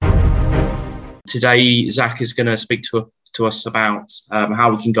Today, Zach is going to speak to us about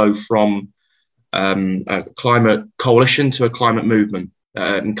how we can go from a climate coalition to a climate movement.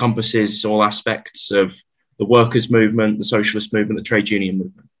 Encompasses all aspects of the workers' movement, the socialist movement, the trade union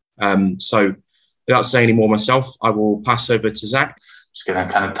movement. So without saying any more myself, I will pass over to Zach. Just going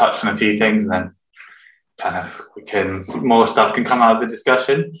to kind of touch on a few things, and then more stuff can come out of the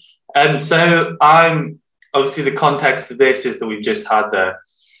discussion. So obviously the context of this is that we've just had the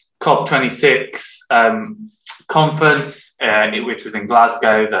COP26 conference, which was in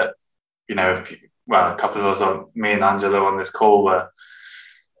Glasgow. That, a couple of us, me and Angelo on this call,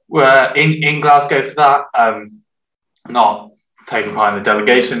 were in Glasgow for that. Not taking part in the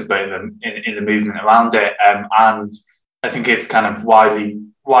delegation, but in the movement around it. And I think it's kind of widely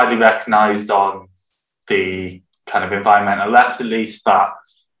recognised on the kind of environmental left, at least, that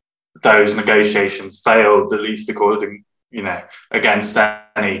those negotiations failed, at least according, against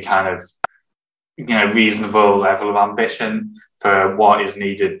any kind of, reasonable level of ambition for what is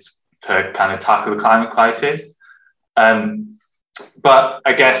needed to kind of tackle the climate crisis. But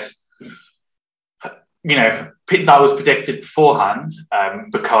I guess, that was predicted beforehand,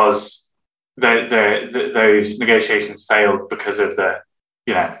 because those negotiations failed because of that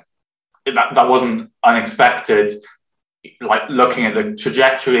wasn't unexpected. Like, looking at the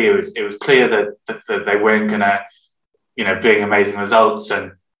trajectory, it was clear that they weren't going to, bring amazing results,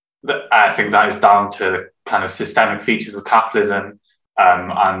 and I think that is down to the kind of systemic features of capitalism,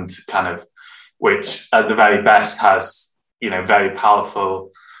 and kind of, which at the very best has, very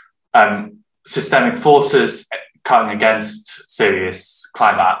powerful systemic forces cutting against serious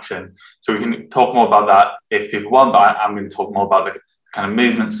climate action. So we can talk more about that if people want, but I'm going to talk more about the kind of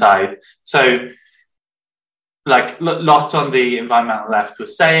movement side. So, lots on the environmental left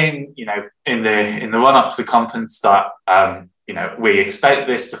was saying, in the run up to the conference, that we expect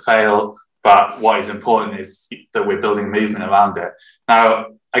this to fail, but what is important is that we're building a movement around it. Now,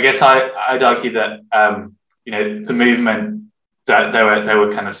 I guess I'd argue that the movement, that there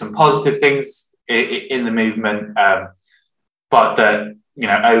were kind of some positive things in the movement, but that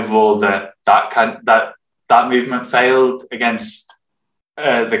overall that movement failed against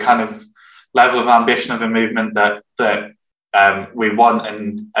the kind of level of ambition of the movement that we want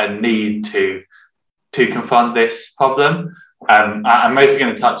and need to confront this problem. I'm mostly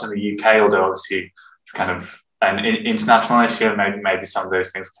going to touch on the UK, although obviously it's kind of an international issue, and maybe some of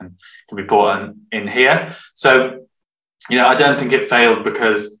those things can be brought in here. So, I don't think it failed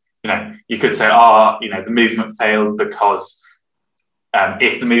because, you could say, the movement failed because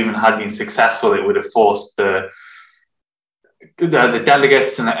if the movement had been successful, it would have forced the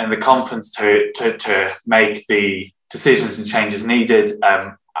delegates and the conference to make the decisions and changes needed.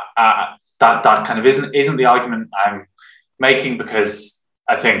 That kind of isn't the argument I'm making, because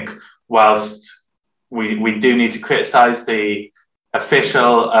I think whilst we do need to criticise the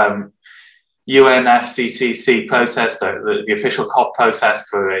official UNFCCC process, the official COP process,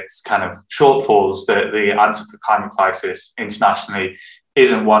 for its kind of shortfalls, the answer to the climate crisis internationally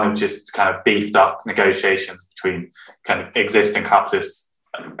isn't one of just kind of beefed up negotiations between kind of existing capitalist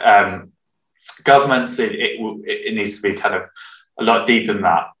governments. It needs to be kind of a lot deeper than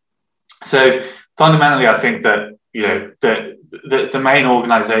that. So fundamentally, I think that the main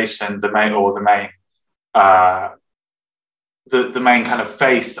organisation, the main kind of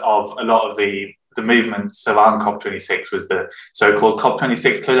face of a lot of the movements around COP26 was the so-called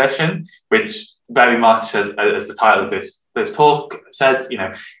COP26 coalition, which very much, as the title of this talk said,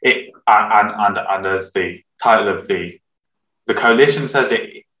 it and as the title of the coalition says,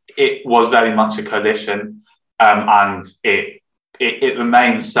 it was very much a coalition, and it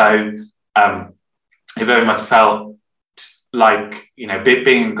remains so. It very much felt like,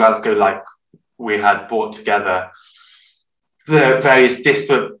 being in Glasgow, like we had brought together the various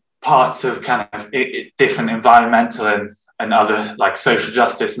disparate parts of kind of different environmental and other, like, social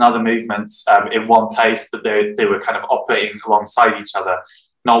justice and other movements in one place, but they were kind of operating alongside each other,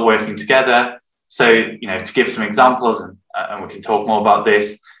 not working together. So, to give some examples, and we can talk more about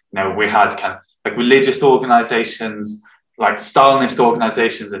this, we had kind of like religious organizations, like Stalinist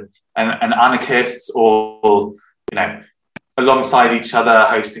organizations and anarchists, all, alongside each other,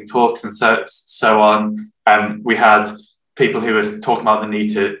 hosting talks and so on. We had people who were talking about the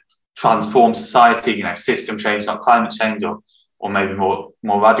need to transform society, system change, not climate change, or maybe more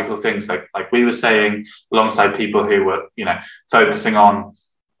radical things like we were saying, alongside people who were, focusing on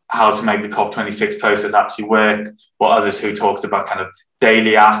how to make the COP26 process actually work, or others who talked about kind of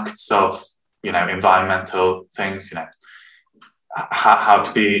daily acts of, environmental things, how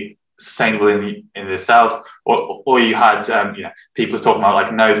to be sustainable in itself, or you had people talking about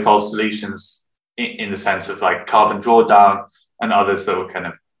like no false solutions in the sense of like carbon drawdown, and others that were kind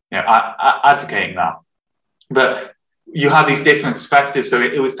of advocating that. But you had these different perspectives, so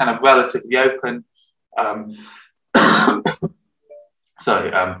it was kind of relatively open.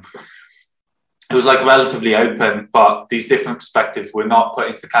 It was like relatively open, but these different perspectives were not put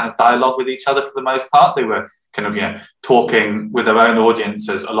into kind of dialogue with each other for the most part. They were kind of, talking with their own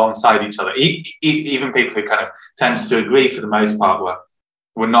audiences alongside each other. Even people who kind of tended to agree for the most part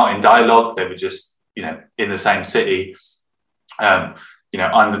were not in dialogue. They were just, in the same city,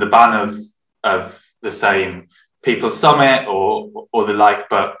 under the ban of the same People's Summit or the like,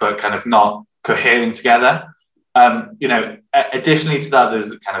 but kind of not cohering together. Additionally to that,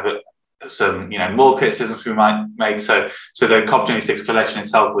 there's kind of some more criticisms we might make. So the COP26 coalition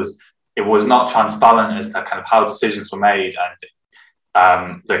itself was not transparent as to kind of how decisions were made,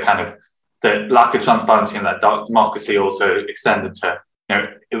 and the lack of transparency in that democracy also extended to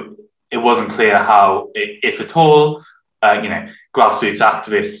it wasn't clear how, if at all, grassroots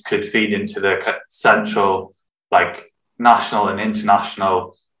activists could feed into the central, like, national and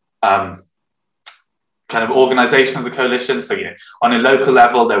international kind of organization of the coalition. So, on a local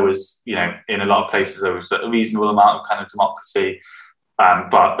level, there was, in a lot of places, there was a reasonable amount of kind of democracy,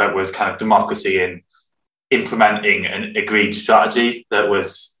 but there was kind of democracy in implementing an agreed strategy that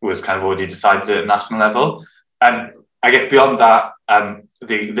was kind of already decided at a national level. And I guess beyond that,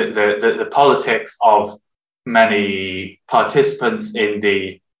 the politics of many participants in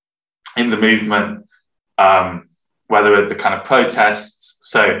the movement, whether at the kind of protests,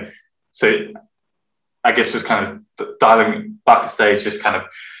 so I guess just kind of dialing back a stage, just kind of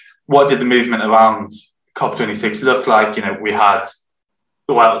what did the movement around COP26 look like? We had,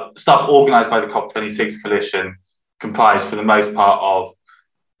 stuff organised by the COP26 coalition comprised for the most part of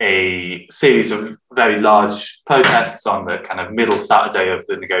a series of very large protests on the kind of middle Saturday of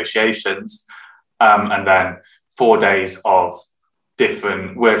the negotiations, and then 4 days of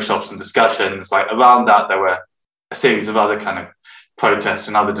different workshops and discussions. Like around that, there were a series of other kind of protests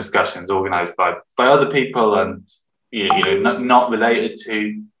and other discussions organised by other people, and not related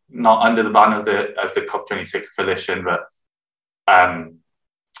to, not under the ban of the COP26 coalition, but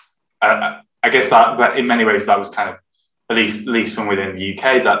I guess that in many ways that was kind of, at least from within the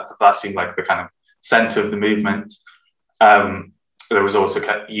UK, that seemed like the kind of centre of the movement. There was also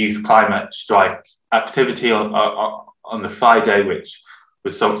youth climate strike activity on the Friday, which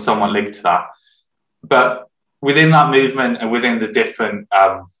was somewhat linked to that. But within that movement and within the different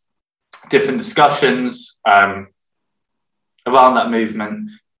discussions around that movement,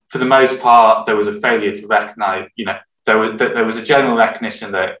 for the most part, there was a failure to recognise, there was a general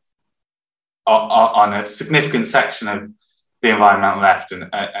recognition that on a significant section of the environmental left and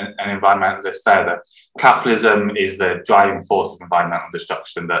environmentalists there, that capitalism is the driving force of environmental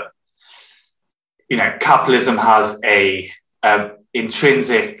destruction, that capitalism has a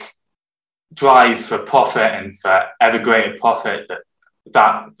intrinsic drive for profit and for ever greater profit,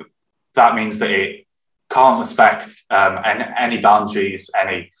 that means that it can't respect any boundaries,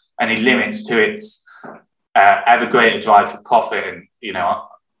 any limits to its ever greater drive for profit, and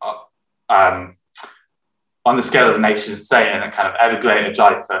on the scale of a nation state, and a kind of ever greater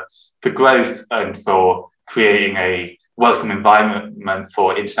drive for growth and for creating a welcome environment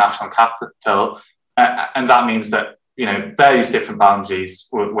for international capital. And that means that, various different boundaries,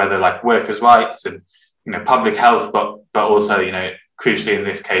 whether like workers' rights and, public health, but also, crucially in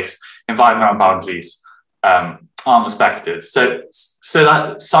this case, environmental boundaries aren't respected. So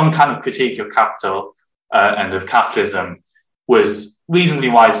that some kind of critique of capital and of capitalism was reasonably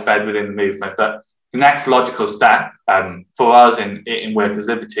widespread within the movement. But the next logical step for us in Workers'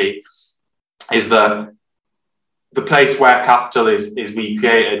 Liberty is the place where capital is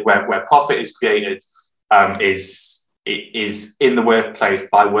recreated, where profit is created, is in the workplace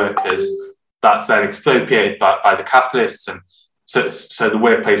by workers. That's then expropriated by the capitalists, and so the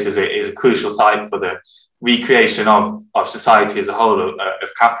workplace is a crucial site for the recreation of society as a whole, of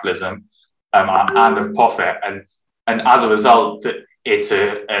capitalism and of profit, and as a result, it's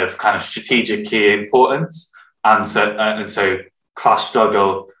of kind of strategic key importance, and so class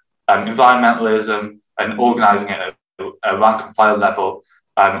struggle, environmentalism, and organising it at a rank and file level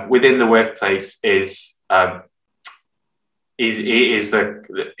within the workplace is the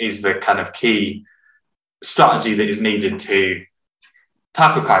kind of key strategy that is needed to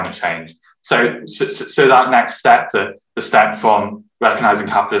tackle climate change. So that next step, the step from recognising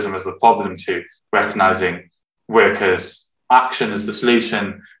capitalism as the problem to recognising workers' action as the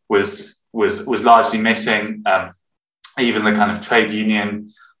solution was largely missing. Even the kind of trade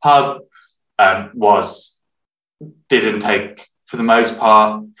union hub didn't take, for the most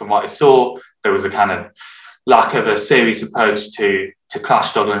part, from what I saw, there was a kind of lack of a serious approach to class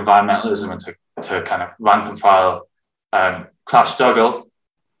struggle environmentalism and to kind of rank and file class struggle.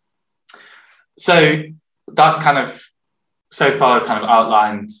 So that's kind of so far kind of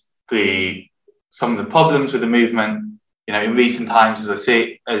outlined some of the problems with the movement. You know, in recent times, as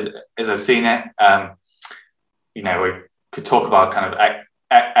I've seen it, you know, we could talk about kind of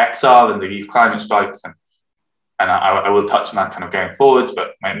XR and the youth climate strikes, and I will touch on that kind of going forwards,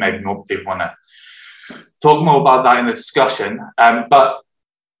 but maybe more people want to talk more about that in the discussion. But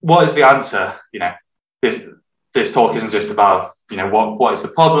what is the answer? You know, this talk isn't just about, you know, what is the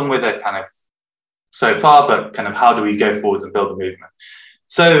problem with it kind of so far, but kind of how do we go forwards and build a movement?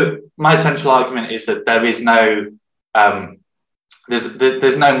 So my central argument is that there is no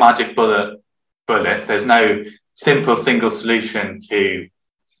there's no magic bullet. There's no simple single solution to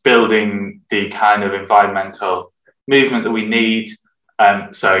building the kind of environmental movement that we need.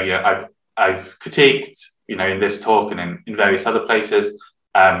 So, you know, I've critiqued, you know, in this talk and in various other places,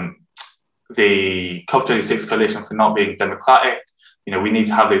 the COP26 coalition for not being democratic. You know, we need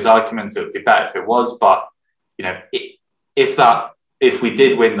to have those arguments. It would be better if it was, but, you know, if we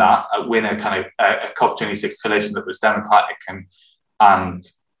did win a kind of a COP26 coalition that was democratic and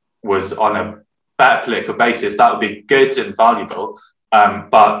was on a better political basis, that would be good and valuable.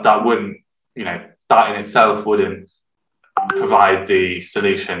 But that wouldn't, you know, that in itself wouldn't provide the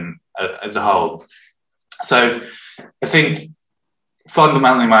solution as a whole. So I think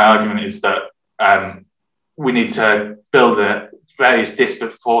fundamentally my argument is that we need to build the various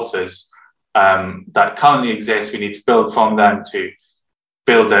disparate forces that currently exist. We need to build from them to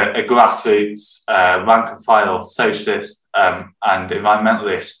build a grassroots, rank and file socialist and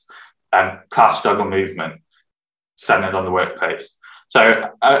environmentalist class struggle movement centered on the workplace. So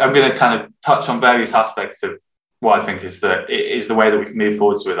I'm going to kind of touch on various aspects of what I think is the way that we can move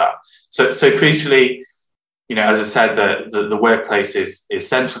forwards with that. So crucially, you know, as I said, the workplace is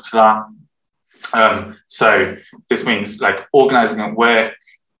central to that. So this means like organising at work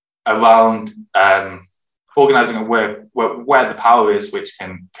around organising at work where the power is, which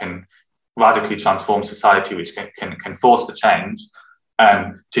can radically transform society, which can force the change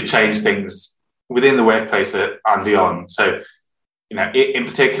to change things within the workplace and beyond. So, you know, in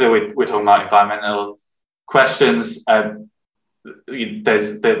particular, we're talking about environmental questions.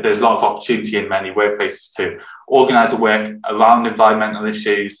 There's a lot of opportunity in many workplaces to organise a work around environmental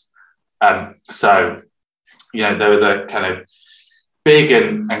issues. So, you know, there are the kind of big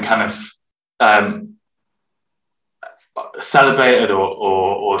and kind of celebrated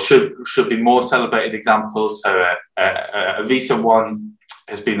or should be more celebrated examples. So a recent one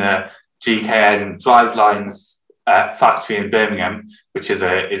has been a GKN Drivelines factory in Birmingham, which is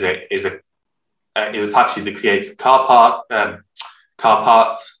a factory that creates car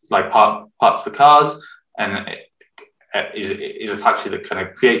parts, like parts for cars, and is a factory that kind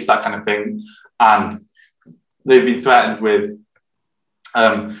of creates that kind of thing. And they've been threatened with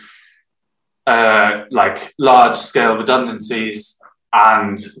like large scale redundancies,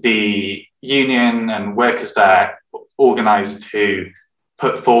 and the union and workers there organised to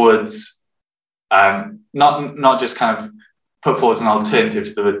put forwards not just kind of put forward an alternative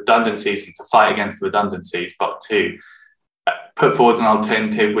to the redundancies and to fight against the redundancies, but to put forward an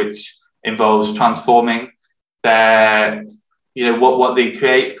alternative which involves transforming their, you know, what they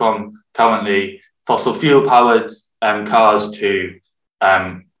create from currently fossil fuel powered cars to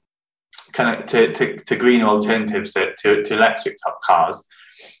kind of to greener alternatives to electric cars.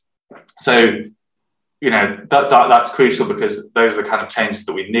 So, you know, that's crucial because those are the kind of changes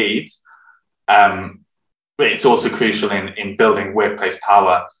that we need. But it's also crucial in building workplace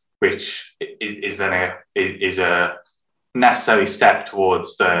power, which is a necessary step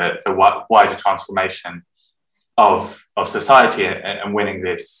towards the wider transformation of society and winning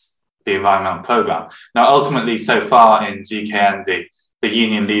the environmental program. Now, ultimately, so far in GKN, the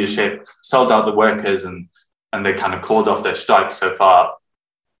union leadership sold out the workers and they kind of called off their strike so far.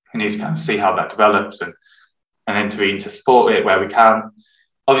 We need to kind of see how that develops and intervene to support it where we can.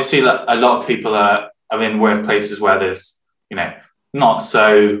 Obviously, a lot of people are in workplaces where there's, you know, not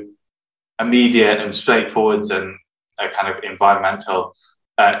so immediate and straightforward and a kind of environmental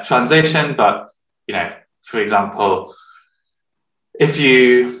transition. But, you know, for example, if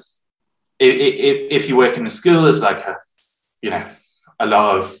you work in a school, there's like a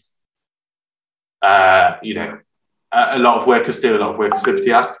lot of workers do, a lot of workers' liberty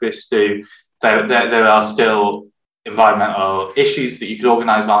activists do. There are still environmental issues that you could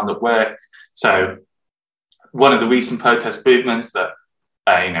organise around at work. So one of the recent protest movements that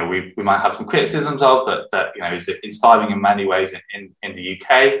we might have some criticisms of, but that is inspiring in many ways in the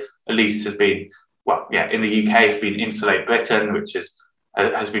UK. At least has been in the UK has been Insulate Britain, which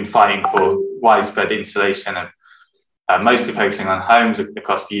has been fighting for widespread insulation and mostly focusing on homes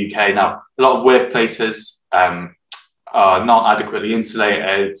across the UK. Now, a lot of workplaces are not adequately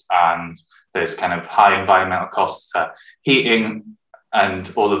insulated, and there's kind of high environmental costs, heating and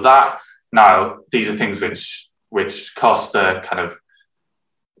all of that. Now, these are things which cost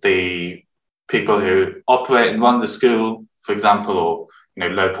the people who operate and run the school, for example, or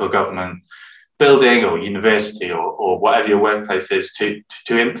local government building or university or whatever your workplace is to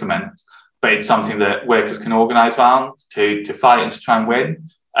implement. But it's something that workers can organise around to fight and to try and win.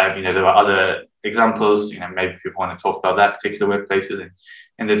 There are other examples. Maybe people want to talk about their particular workplaces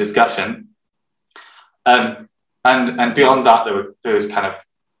in the discussion. And beyond that, there's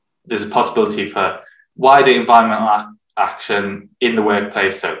a possibility for wider environmental action in the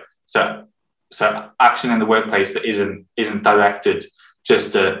workplace. So action in the workplace that isn't directed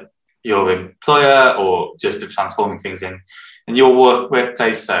just at your employer or just at transforming things in your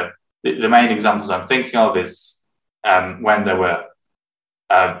workplace. So the main examples I'm thinking of is when there were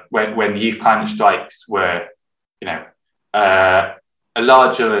when youth climate strikes were a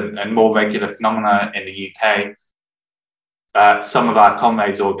larger and more regular phenomena in the UK. Some of our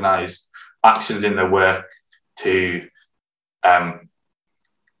comrades organised actions in their work to kind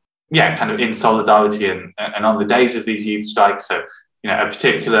of in solidarity and on the days of these youth strikes. So a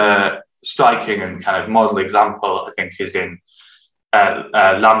particular striking and kind of model example, I think, is in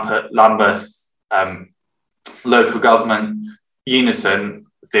Lambeth local government. Unison,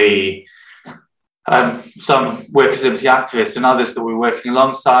 some workers' liberty activists and others that we're working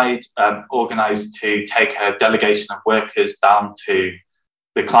alongside organised to take a delegation of workers down to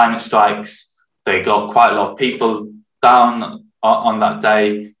the climate strikes. They got quite a lot of people down on that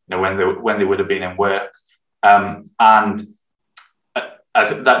day, when they would have been in work, and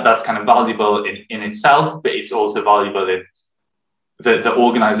that's kind of valuable in itself, but it's also valuable in the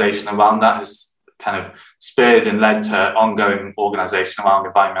organisation around that has kind of spurred and led to ongoing organisation around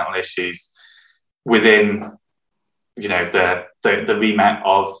environmental issues within, the remit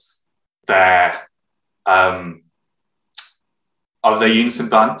of their Unison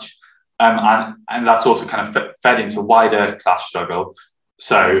branch, and that's also kind of fed into wider class struggle.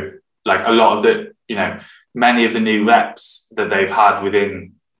 So, like a lot of many of the new reps that they've had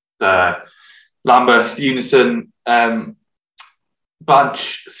within the Lambeth Unison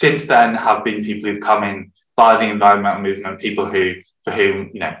bunch since then have been people who've come in via the environmental movement, people for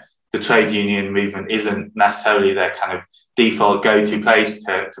whom the trade union movement isn't necessarily their kind of default go-to place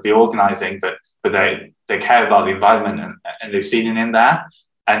to be organising, but they care about the environment and they've seen it in there,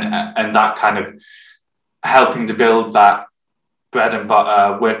 and that kind of helping to build that bread and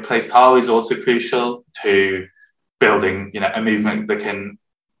butter workplace power is also crucial to building a movement that can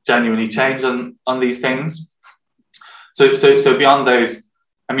genuinely change on these things. So beyond those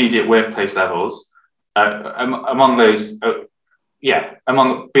immediate workplace levels, beyond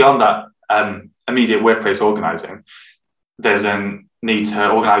that immediate workplace organising, there's a need to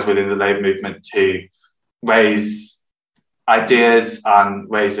organise within the labour movement to raise ideas and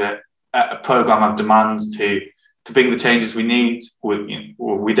raise a programme of demands to bring the changes we need.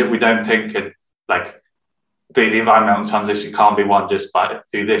 We don't think the environmental transition can't be won just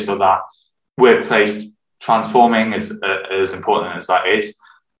through this or that. Workplace transforming is as important as that is,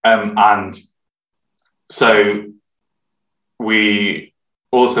 and so we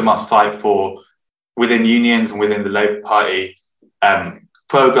also must fight for, within unions and within the Labour Party,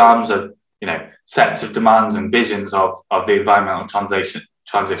 programmes of sets of demands and visions of the environmental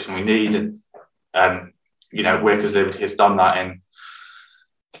transition we need, and Workers' Liberty has done that in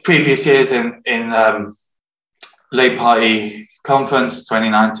previous years in Labour Party conference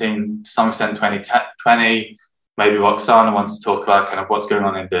 2019, to some extent 2020. Maybe Roxana wants to talk about kind of what's going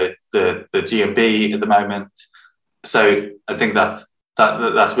on in the GMB at the moment. So I think that's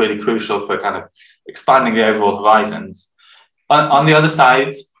really crucial for kind of expanding the overall horizons. On the other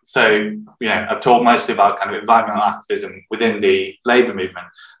side, so I've talked mostly about kind of environmental activism within the labour movement.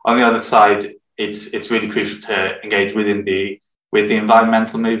 On the other side, it's really crucial to engage with the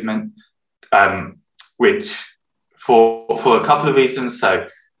environmental movement, which for a couple of reasons. So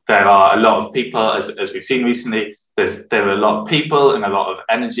there are a lot of people, as we've seen recently, there are a lot of people and a lot of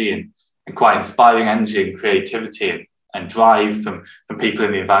energy and quite inspiring energy and creativity and drive from people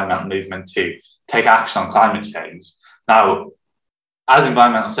in the environmental movement to take action on climate change. Now, as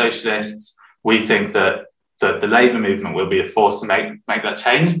environmental socialists, we think that the labour movement will be a force to make that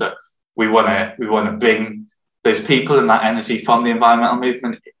change, but we want to bring those people and that energy from the environmental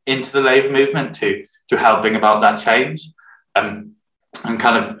movement into the labour movement to help bring about that change. And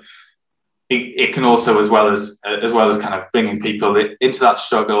kind of it can also, as well as kind of bringing people into that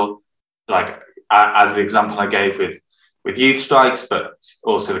struggle, like as the example I gave with youth strikes, but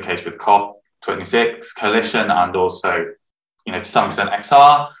also the case with COP26 coalition, and also, you know, to some extent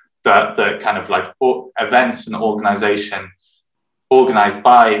XR, the kind of like events and organisation organised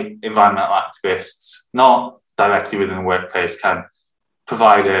by environmental activists, not directly within the workplace, can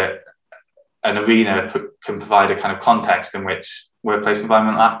provide an arena, can provide a kind of context in which workplace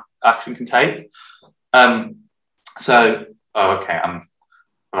environmental action can take. I've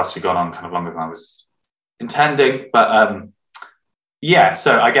actually gone on kind of longer than I was intending, but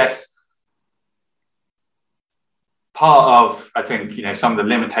so I guess part of, I think, you know, some of the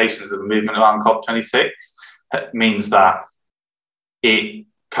limitations of the movement around COP26 means that it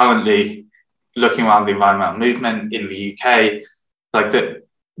currently, looking around the environmental movement in the UK, like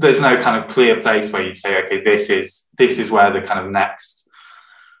there's no kind of clear place where you'd say, okay, this is where the kind of next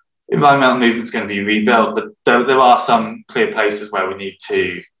environmental movement is going to be rebuilt. But there are some clear places where we need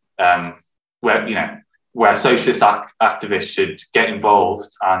to, where socialist activists should get involved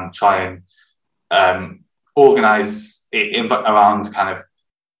and try and organise it around kind of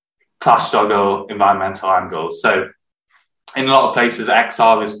class struggle, environmental angles. So in a lot of places,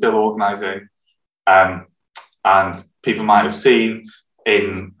 XR is still organising, and people might have seen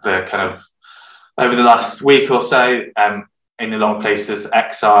in the kind of over the last week or so, in a lot of places,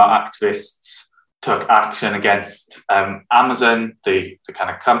 XR activists took action against Amazon, the kind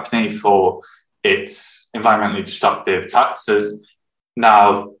of company, for its environmentally destructive practices.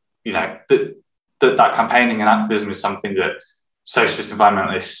 Now, you know, that campaigning and activism is something that socialist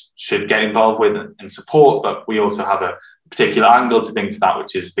environmentalists should get involved with and support, but we also have a particular angle to bring to that,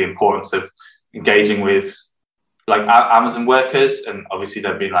 which is the importance of engaging with like Amazon workers. And obviously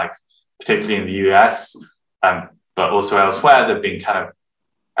there've been, like, particularly in the US, but also elsewhere, there've been kind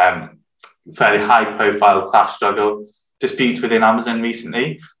of fairly high profile class struggle disputes within Amazon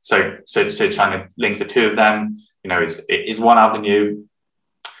recently. So trying to link the two of them, you know, is one avenue.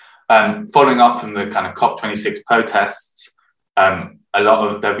 Following up from the kind of COP26 protests,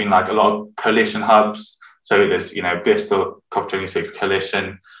 there've been like a lot of coalition hubs. So there's, you know, Bristol COP26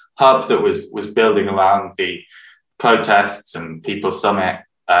 coalition hub that was building around the protests and People's Summit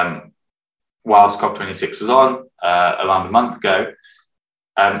whilst COP26 was on around a month ago.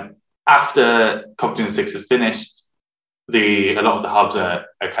 After COP26 has finished, a lot of the hubs are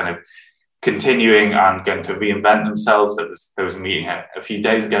kind of continuing and going to reinvent themselves. There was a meeting a few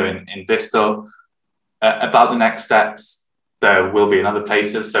days ago in Bristol about the next steps. There will be in other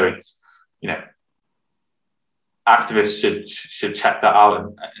places. So it's, you know, activists should check that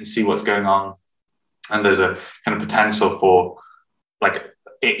out and see what's going on. And there's a kind of potential for, like,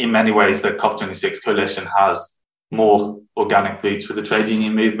 in many ways, the COP26 coalition has more organic roots with the trade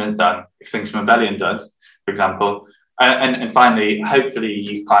union movement than Extinction Rebellion does, for example. And finally, hopefully,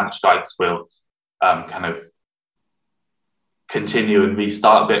 youth climate strikes will kind of continue and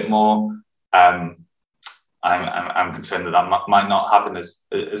restart a bit more. I'm concerned that might not happen as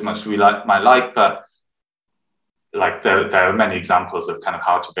much as we might like, but like there are many examples of kind of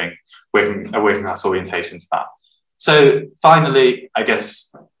how to bring a working class orientation to that. So finally, I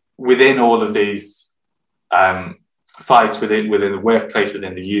guess within all of these fights within the workplace,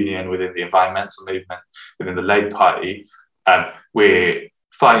 within the union, within the environmental movement, within the Labour Party, we're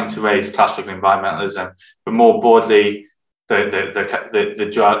fighting to raise class struggle environmentalism, but more broadly, the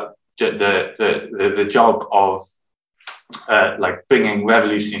job of like bringing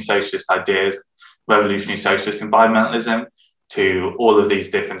revolutionary socialist ideas, revolutionary socialist environmentalism to all of these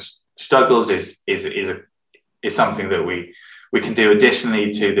different struggles is something that we can do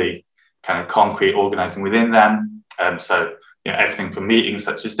additionally to the kind of concrete organising within them. So, you know, everything from meetings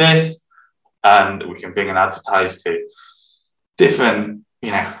such as this, that we can bring and advertise to different,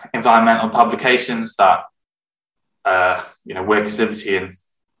 you know, environmental publications that you know, Workers' Liberty and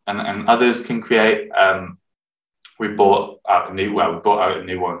others can create. We brought out a new one,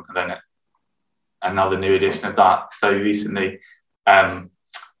 and then another new edition of that very recently. And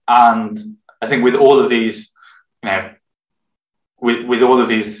I think with all of these, you know, with all of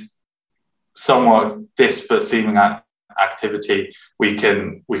these somewhat disparate seeming activity, we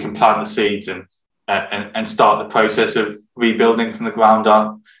can plant the seeds and start the process of rebuilding from the ground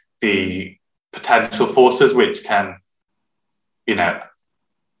up the potential forces which can, you know,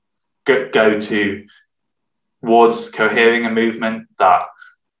 go towards cohering a movement that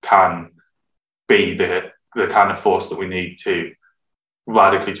can be the kind of force that we need to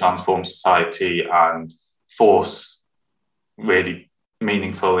radically transform society and force really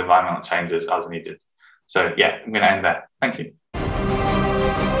meaningful environmental changes as needed. So yeah, I'm going to end there. Thank you.